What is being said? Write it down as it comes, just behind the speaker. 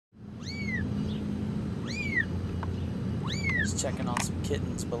was checking on some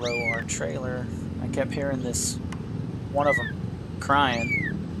kittens below our trailer. I kept hearing one of them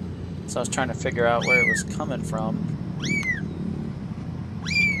crying, so I was trying to figure out where it was coming from.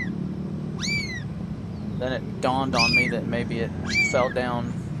 Then it dawned on me that maybe it fell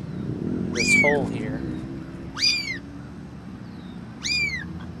down this hole here.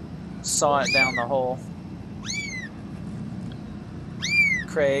 Saw it down the hole.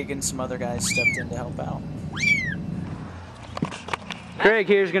 Craig and some other guys stepped in to help out. Craig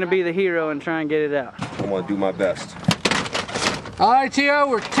here's gonna be the hero and try and get it out. I'm gonna do my best. All right, Tio,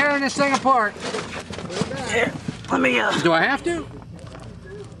 we're tearing this thing apart. Here, let me Do I have to?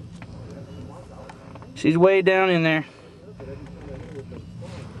 She's way down in there.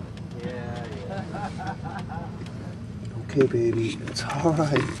 Okay, baby, it's all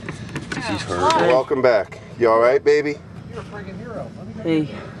right. She's hurt. Welcome back. You all right, baby? You're a freaking hero.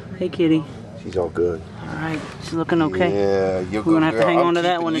 Hey, kitty. She's all good. All right, she's looking okay. Yeah, you're good. We're gonna have to hang on to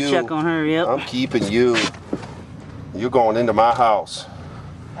that keeping one and you. check on her. Yep. I'm keeping you. You're going into my house.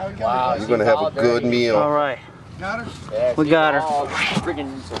 Wow, you're gonna have a good meal. All right. Got her? Yeah, We got her. all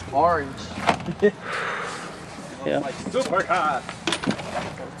freaking orange. Yeah. Super hot.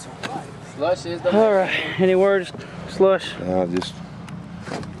 Slush is the All right. Any words, Slush? Just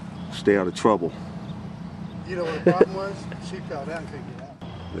stay out of trouble. You know what the problem was? She fell down and couldn't get out.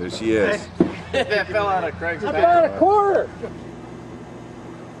 There she is. that fell out of Craig's back. About a quarter.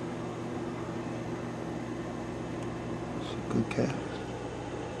 She's a good cat.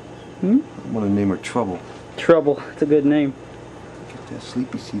 Hmm? I'm gonna name her Trouble. Trouble. It's a good name. Get that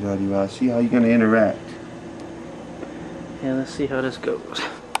sleepy seat out of your eyes. See how you're gonna interact. Yeah, let's see how this goes.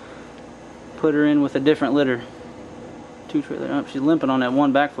 Put her in with a different litter. Two trailer. Oh, she's limping on that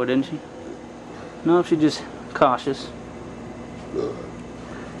one back foot, isn't she? No, she's just cautious.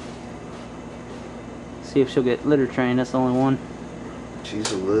 See if she'll get litter trained. That's the only one.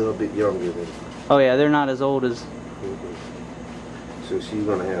 She's a little bit younger than. Oh yeah, they're not as old as. So she's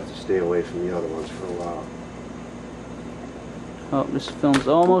gonna have to stay away from the other ones for a while. Oh, this film's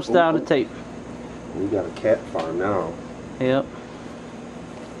almost out of tape. We got a cat farm now. Yep.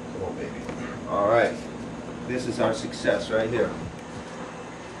 Come on, baby. All right. This is our success right here.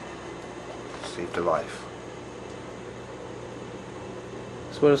 Saved her life.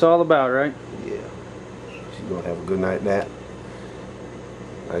 That's what it's all about, right? Yeah. She's gonna have a good night nap.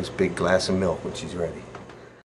 Nice big glass of milk when she's ready.